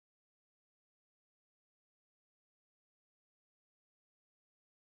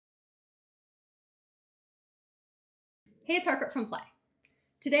Hey, it's Harker from Play.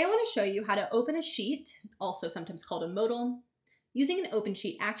 Today I want to show you how to open a sheet, also sometimes called a modal, using an open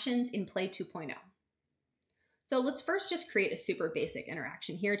sheet actions in Play 2.0. So let's first just create a super basic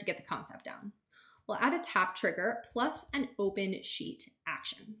interaction here to get the concept down. We'll add a tap trigger plus an open sheet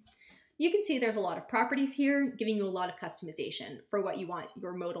action. You can see there's a lot of properties here, giving you a lot of customization for what you want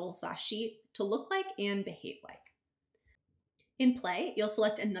your modal/sheet to look like and behave like. In Play, you'll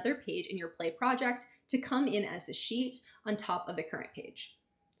select another page in your Play project to come in as the sheet on top of the current page.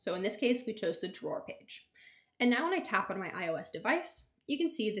 So in this case, we chose the drawer page. And now when I tap on my iOS device, you can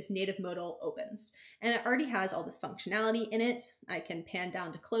see this native modal opens. And it already has all this functionality in it. I can pan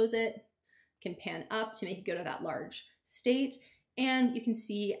down to close it, can pan up to make it go to that large state. And you can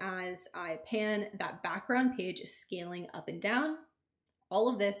see as I pan, that background page is scaling up and down. All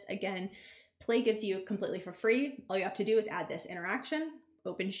of this, again, Play gives you completely for free. All you have to do is add this interaction,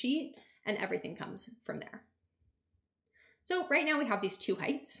 open sheet, and everything comes from there. So right now we have these two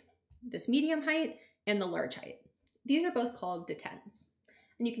heights, this medium height and the large height. These are both called detents,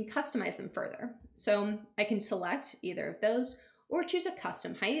 and you can customize them further. So I can select either of those or choose a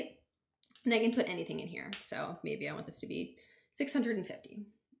custom height, and I can put anything in here. So maybe I want this to be 650.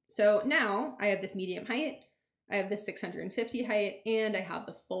 So now I have this medium height, I have this 650 height, and I have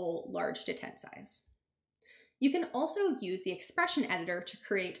the full large detent size. You can also use the expression editor to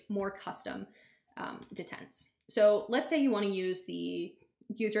create more custom detents. So let's say you want to use the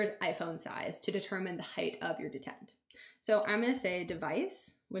user's iPhone size to determine the height of your detent. So I'm going to say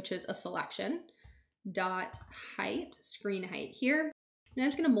device, which is a selection, dot height, screen height here, and I'm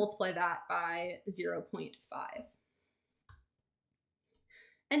just going to multiply that by 0.5.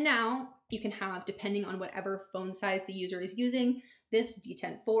 And now you can have, depending on whatever phone size the user is using, this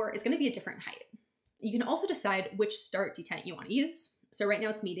detent 4 is going to be a different height. You can also decide which start detent you want to use. So right now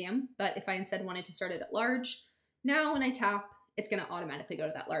it's medium, but if I instead wanted to start it at large, now when I tap, it's going to automatically go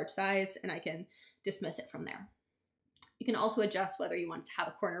to that large size and I can dismiss it from there. You can also adjust whether you want to have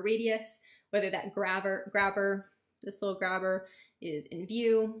a corner radius, whether that grabber, this little grabber is in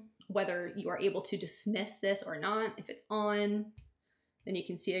view, whether you are able to dismiss this or not. If it's on, then you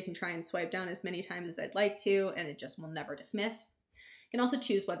can see I can try and swipe down as many times as I'd like to, and it just will never dismiss. You can also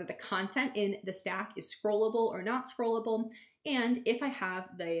choose whether the content in the stack is scrollable or not scrollable, and if I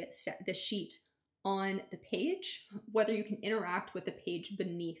have the sheet on the page, whether you can interact with the page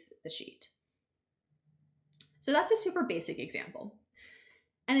beneath the sheet. So that's a super basic example.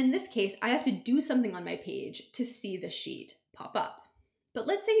 And in this case, I have to do something on my page to see the sheet pop up. But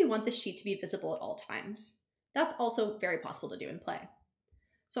let's say you want the sheet to be visible at all times. That's also very possible to do in Play.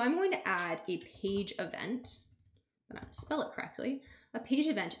 So I'm going to add a page event, I'm going to spell it correctly, a page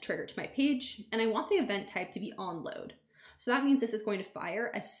event trigger to my page, and I want the event type to be on load. So that means this is going to fire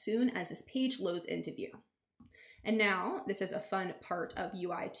as soon as this page loads into view. And now, this is a fun part of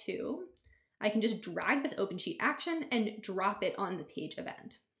UI 2. I can just drag this open sheet action and drop it on the page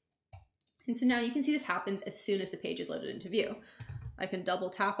event. And so now you can see this happens as soon as the page is loaded into view. I can double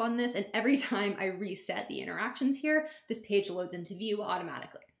tap on this, and every time I reset the interactions here, this page loads into view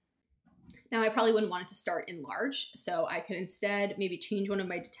automatically. Now I probably wouldn't want it to start in large, so I could instead maybe change one of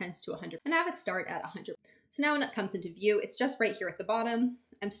my detents to 100 and have it start at 100. So now when it comes into view, it's just right here at the bottom.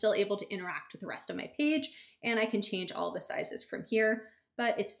 I'm still able to interact with the rest of my page, and I can change all the sizes from here,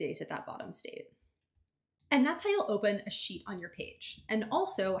 but it stays at that bottom state. And that's how you'll open a sheet on your page, and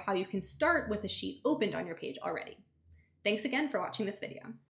also how you can start with a sheet opened on your page already. Thanks again for watching this video.